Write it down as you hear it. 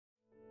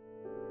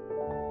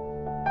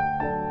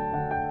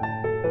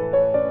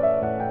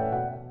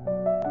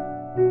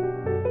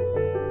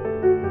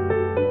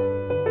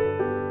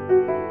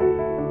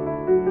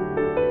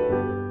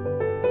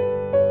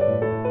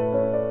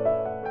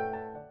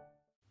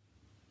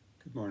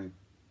Good morning.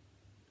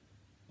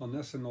 On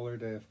this another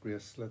day of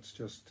grace, let's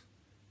just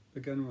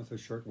begin with a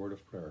short word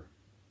of prayer.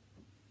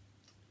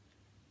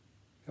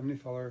 Heavenly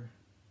Father,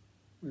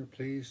 we are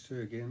pleased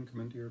to again come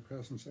into your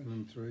presence in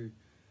and through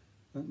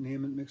that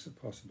name that makes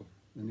it possible,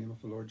 the name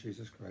of the Lord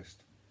Jesus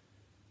Christ.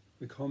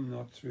 We come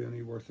not through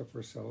any worth of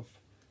ourselves,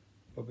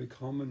 but we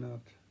come in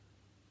that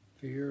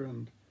fear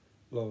and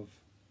love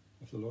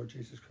of the Lord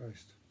Jesus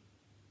Christ.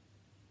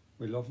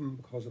 We love him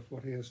because of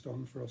what he has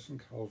done for us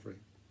in Calvary.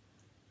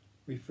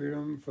 We fear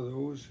him for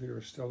those who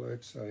are still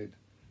outside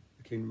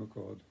the kingdom of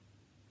God.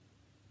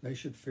 They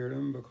should fear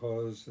him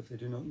because if they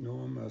do not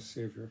know him as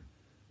Saviour,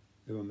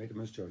 they will meet him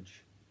as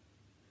Judge.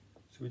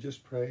 So we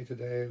just pray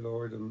today,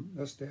 Lord, on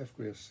this day of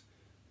grace,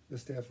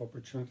 this day of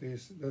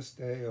opportunities, this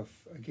day of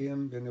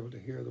again being able to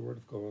hear the word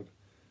of God,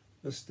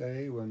 this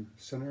day when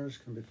sinners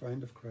can be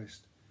found of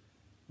Christ,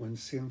 when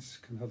saints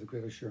can have the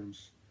great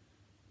assurance,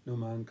 no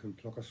man can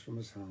pluck us from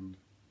his hand,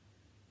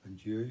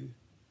 and you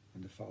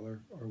and the Father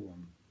are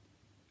one.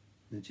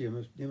 In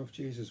the name of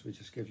Jesus, we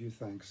just give you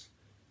thanks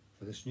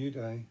for this new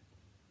day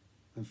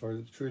and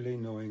for truly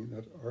knowing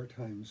that our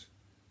times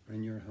are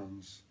in your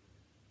hands.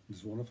 And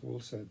as one of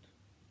old said,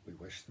 we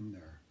wish them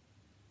there.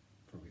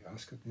 For we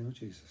ask it in the name of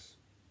Jesus.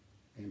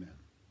 Amen.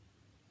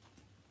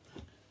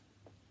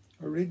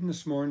 Our reading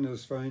this morning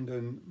is found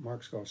in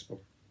Mark's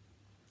Gospel.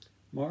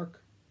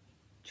 Mark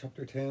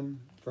chapter 10,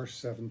 verse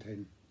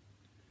 17.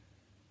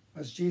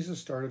 As Jesus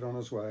started on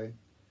his way,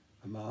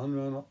 a man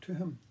ran up to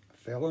him,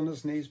 fell on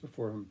his knees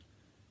before him.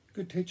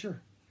 Good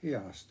teacher, he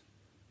asked,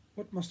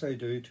 what must I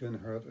do to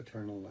inherit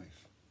eternal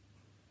life?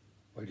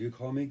 Why do you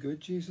call me good?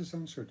 Jesus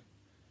answered.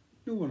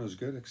 No one is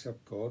good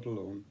except God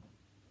alone.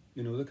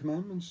 You know the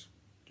commandments.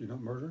 Do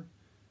not murder.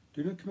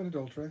 Do not commit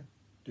adultery.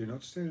 Do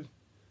not steal.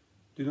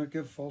 Do not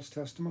give false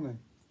testimony.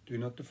 Do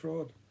not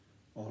defraud.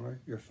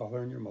 Honour your father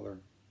and your mother.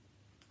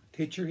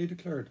 Teacher, he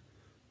declared,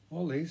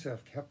 all these I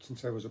have kept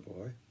since I was a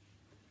boy.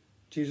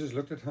 Jesus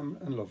looked at him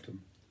and loved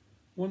him.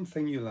 One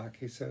thing you lack,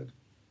 he said.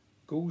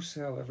 Go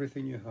sell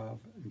everything you have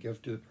and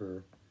give to the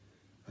poor,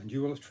 and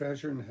you will have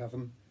treasure in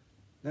heaven.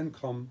 Then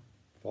come,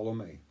 follow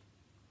me.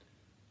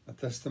 At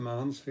this the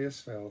man's face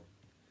fell.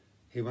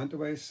 He went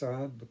away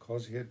sad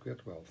because he had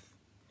great wealth.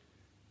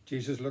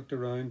 Jesus looked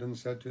around and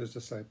said to his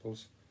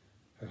disciples,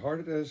 how hard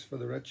it is for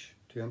the rich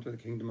to enter the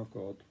kingdom of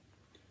God.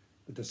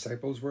 The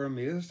disciples were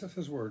amazed at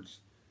his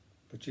words,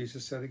 but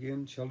Jesus said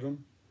again,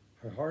 children,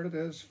 how hard it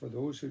is for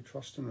those who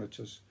trust in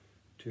riches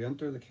to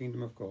enter the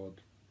kingdom of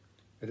God.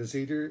 It is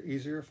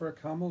easier for a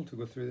camel to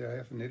go through the eye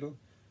of a needle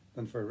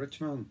than for a rich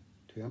man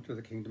to enter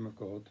the kingdom of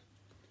God.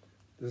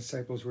 The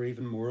disciples were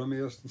even more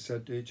amazed and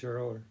said to each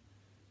other,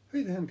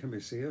 who then can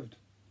be saved?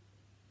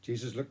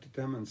 Jesus looked at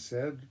them and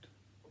said,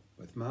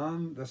 with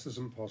man this is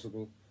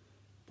impossible,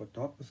 but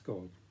not with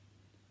God.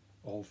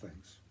 All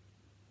things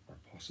are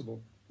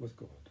possible with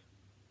God.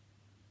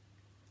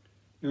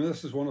 You know,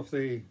 this is one of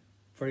the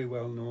very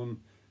well-known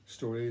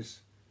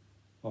stories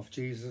of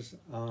Jesus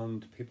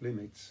and people he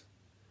meets.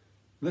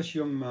 This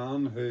young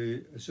man who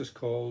is just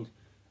called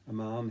a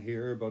man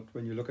here, but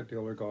when you look at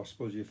the other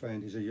Gospels, you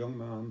find he's a young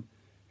man,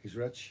 he's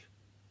rich,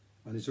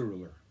 and he's a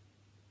ruler.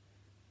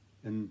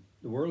 In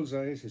the world's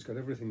eyes, he's got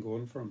everything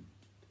going for him.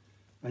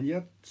 And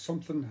yet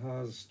something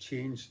has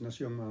changed in this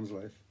young man's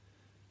life.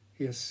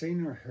 He has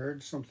seen or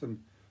heard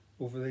something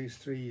over these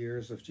 3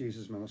 years of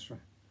Jesus' ministry.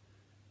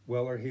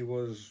 Whether he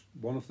was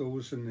one of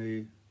those in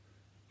the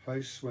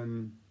house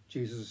when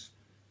Jesus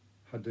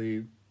had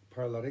the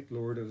paralytic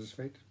lowered at his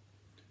feet,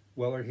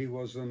 whether he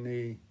was on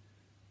the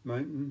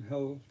mountain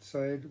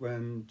hillside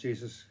when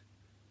Jesus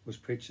was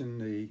preaching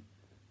the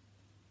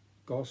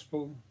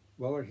gospel,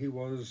 whether he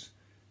was,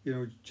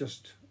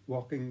 just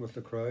walking with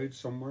the crowd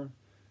somewhere,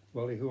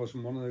 whether he was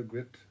in one of the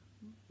great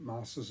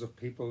masses of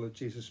people that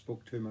Jesus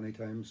spoke to many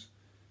times,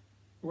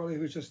 whether he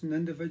was just an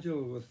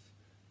individual with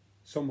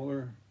some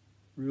other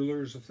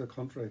rulers of the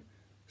country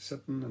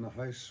sitting in a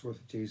house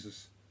with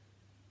Jesus.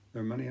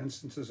 There are many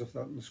instances of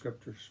that in the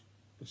scriptures.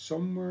 But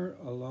somewhere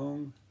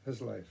along his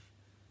life,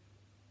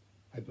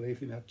 I believe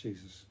he met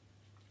Jesus.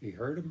 He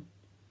heard him,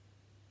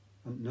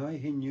 and now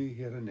he knew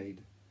he had a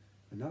need,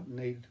 and that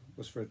need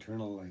was for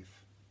eternal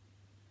life.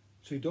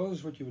 So he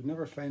does what you would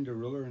never find a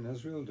ruler in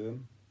Israel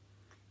doing.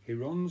 He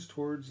runs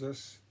towards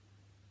this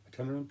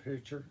itinerant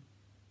preacher,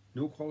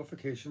 no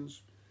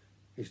qualifications.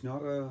 He's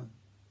not a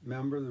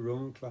member of the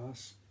Roman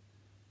class.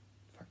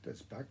 In fact,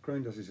 his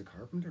background is he's a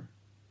carpenter.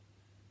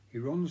 He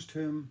runs to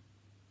him,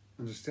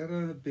 and instead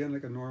of being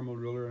like a normal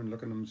ruler and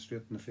looking him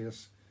straight in the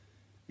face,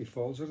 he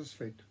falls at his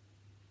feet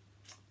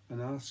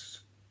and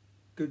asks,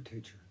 good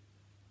teacher,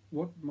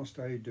 what must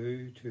I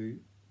do to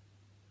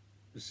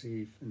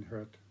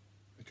inherit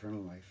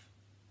eternal life?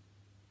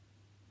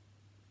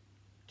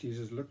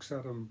 Jesus looks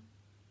at him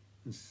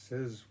and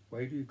says,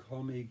 why do you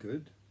call me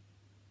good?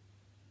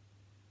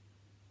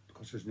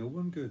 Because there's no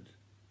one good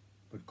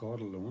but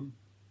God alone.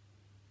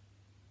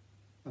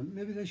 And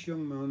maybe this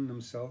young man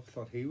himself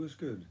thought he was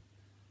good,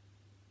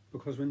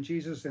 because when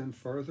Jesus then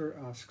further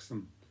asks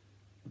him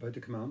about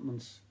the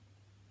commandments,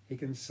 he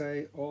can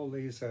say, all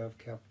these I have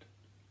kept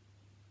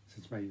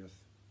since my youth.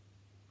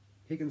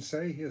 He can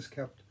say he has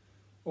kept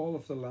all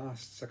of the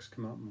last 6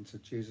 commandments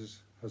that Jesus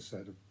has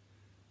said.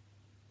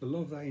 The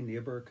love thy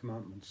neighbour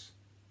commandments,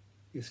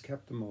 he has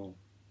kept them all.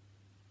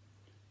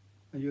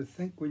 And you'd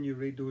think when you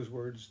read those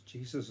words,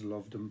 Jesus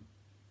loved him.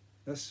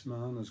 This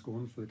man is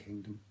going for the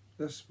kingdom.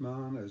 This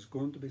man is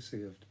going to be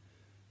saved.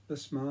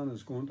 This man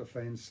is going to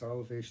find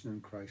salvation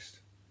in Christ.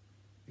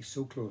 He's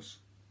so close.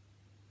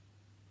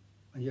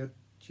 And yet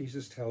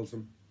Jesus tells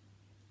him,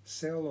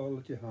 sell all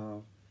that you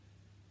have,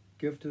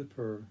 give to the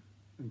poor,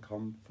 and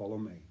come follow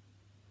me.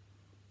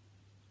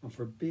 And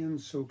for being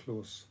so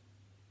close,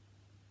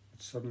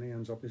 it suddenly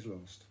ends up he's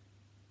lost.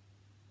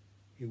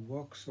 He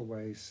walks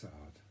away sad.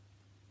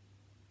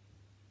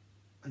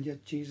 And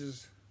yet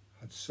Jesus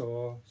had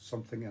saw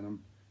something in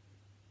him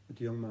that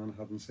the young man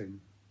hadn't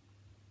seen.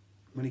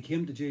 When he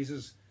came to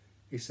Jesus,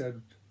 he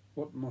said,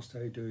 what must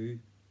I do,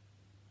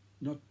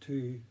 not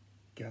to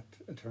get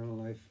eternal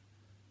life,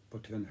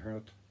 but to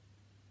inherit?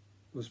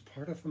 There was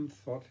part of him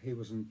thought he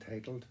was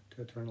entitled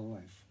to eternal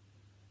life.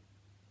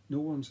 No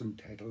one's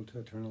entitled to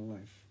eternal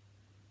life.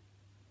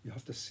 You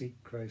have to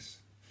seek Christ,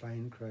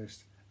 find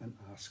Christ, and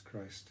ask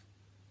Christ.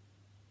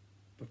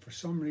 But for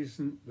some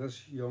reason,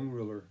 this young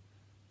ruler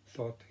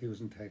thought he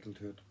was entitled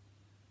to it.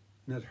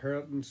 An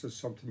inheritance is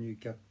something you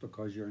get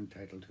because you're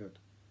entitled to it.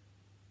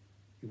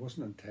 He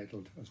wasn't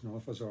entitled, as none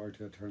of us are,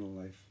 to eternal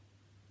life.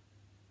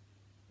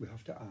 We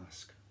have to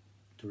ask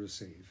to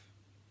receive.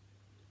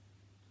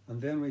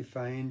 And then we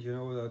find,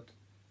 that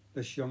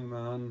this young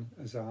man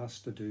is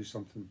asked to do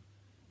something,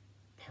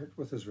 part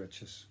with his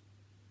riches.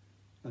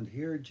 And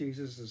here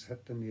Jesus has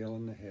hit the nail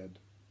on the head.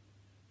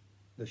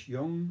 This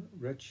young,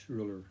 rich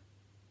ruler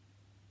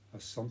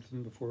has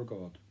something before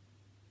God.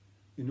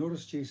 You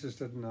notice Jesus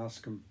didn't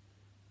ask him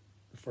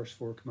the first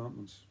 4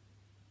 commandments.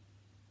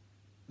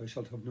 Thou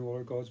shalt have no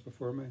other gods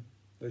before me.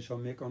 Thou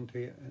shalt make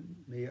unto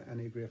me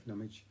any graven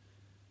image.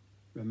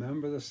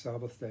 Remember the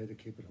Sabbath day to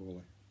keep it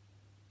holy.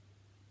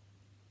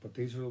 But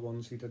these are the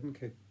ones he didn't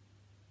keep.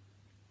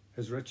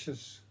 His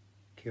riches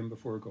came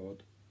before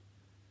God.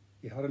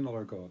 He had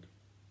another God.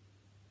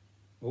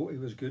 Oh, he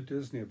was good to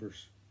his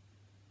neighbours,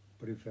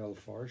 but he fell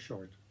far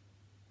short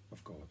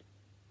of God.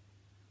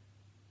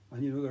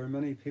 And there are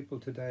many people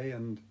today,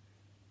 and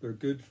they're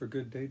good for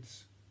good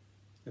deeds.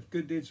 If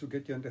good deeds would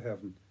get you into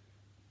heaven,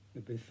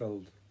 it'd be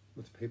filled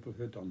with people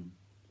who had done them.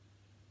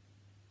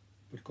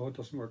 But God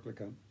doesn't work like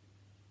that.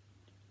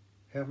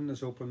 Heaven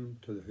is open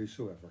to the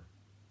whosoever.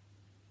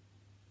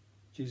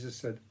 Jesus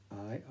said,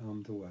 I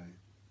am the way.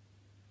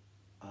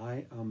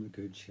 I am the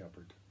good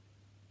shepherd.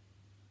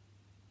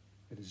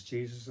 It is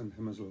Jesus and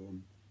him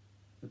alone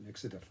that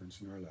makes a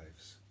difference in our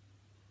lives.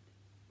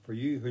 For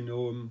you who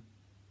know him,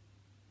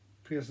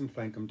 praise and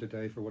thank him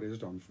today for what he has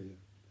done for you.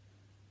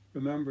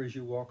 Remember as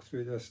you walk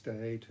through this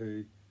day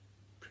to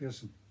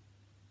praise him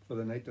for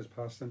the night that's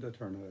passed into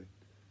eternity.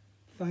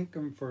 Thank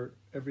him for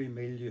every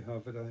meal you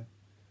have today,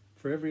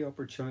 for every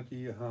opportunity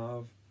you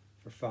have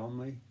for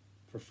family,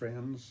 for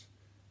friends.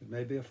 It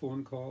may be a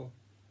phone call,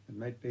 it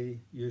might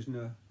be using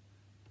a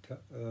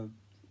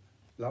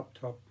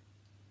laptop,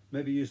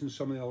 maybe using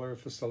some of the other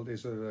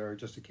facilities that are there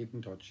just to keep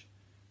in touch.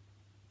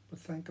 But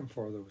thank him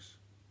for those.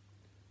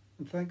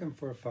 And thank him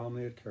for a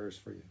family that cares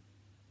for you.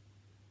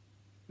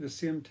 At the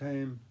same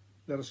time,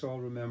 let us all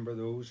remember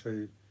those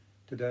who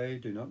today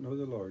do not know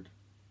the Lord.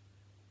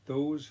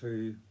 Those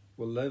who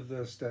will live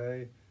this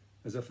day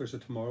as if there's a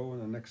tomorrow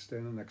and the next day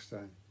and the next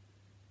day.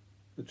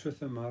 The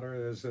truth of the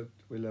matter is that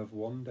we live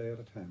one day at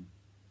a time.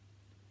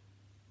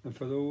 And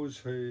for those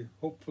who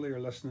hopefully are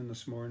listening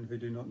this morning who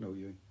do not know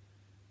you,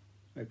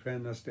 I pray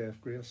in this day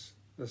of grace,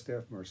 this day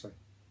of mercy,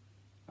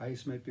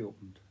 eyes might be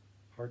opened,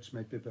 hearts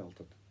might be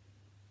belted,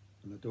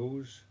 and that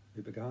those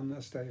who began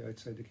this day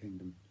outside the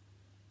kingdom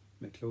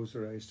may close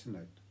their eyes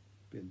tonight,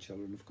 being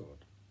children of God.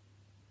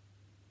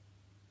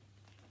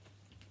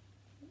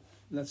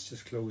 Let's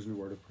just close in a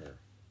word of prayer.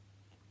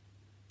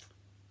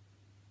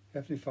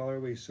 Heavenly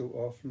Father, we so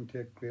often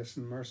take grace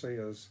and mercy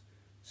as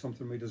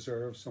something we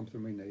deserve,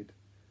 something we need.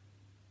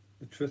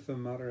 The truth of the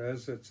matter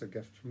is it's a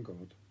gift from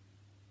God.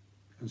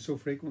 And so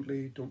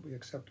frequently don't we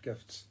accept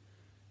gifts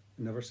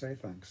and never say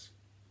thanks.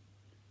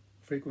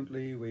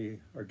 Frequently we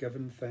are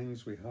given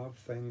things, we have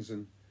things,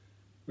 and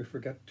we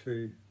forget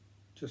to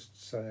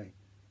just say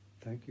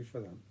thank you for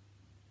that.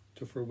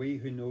 So for we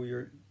who know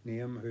your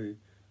name, who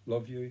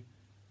love you,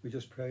 we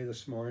just pray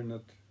this morning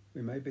that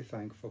we may be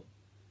thankful.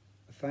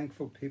 A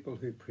thankful people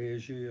who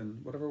praise you in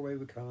whatever way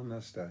we can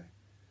this day.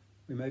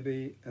 We may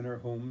be in our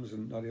homes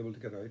and not able to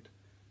get out,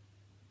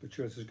 but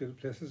sure, it's as good a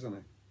place as any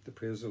to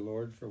praise the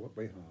Lord for what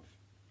we have.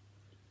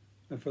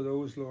 And for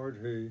those, Lord,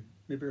 who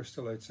maybe are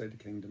still outside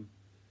the kingdom,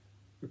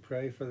 we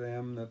pray for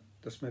them that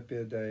this might be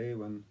a day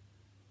when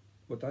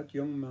what that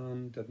young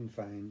man didn't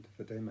find,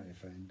 that they may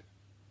find.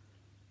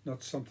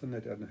 Not something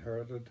they'd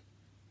inherited,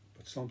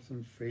 but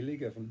something freely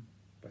given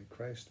by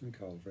Christ in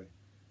Calvary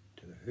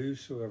to the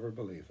whosoever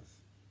believeth.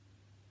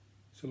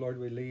 So Lord,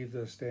 we leave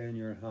this day in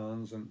your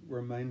hands, and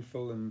we're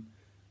mindful in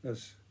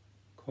this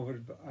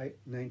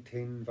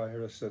COVID-19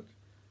 virus that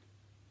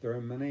There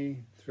are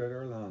many throughout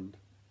our land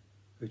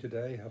who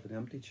today have an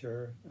empty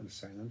chair and a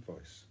silent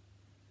voice.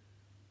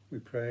 We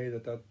pray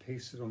that that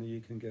peace that only you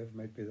can give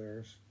might be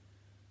theirs.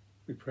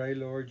 We pray,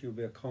 Lord, you'll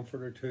be a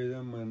comforter to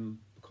them when,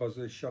 because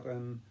of the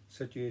shut-in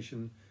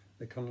situation,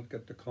 they cannot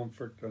get the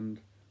comfort and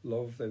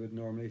love they would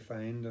normally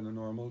find in a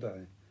normal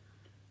day.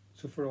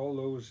 So for all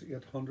those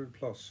 800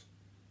 plus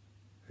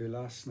who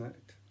last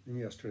night and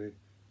yesterday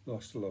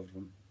lost a loved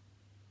one,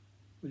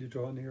 will you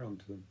draw near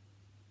unto them?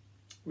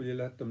 Will you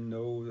let them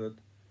know that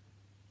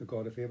the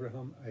God of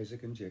Abraham,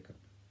 Isaac and Jacob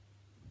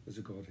is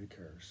a God who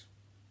cares?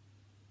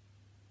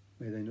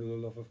 May they know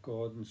the love of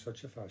God in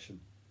such a fashion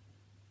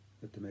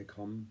that they may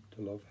come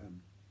to love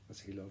him as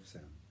he loves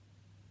them.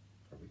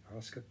 For we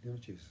ask it in the name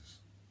of Jesus.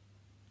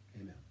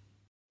 Amen.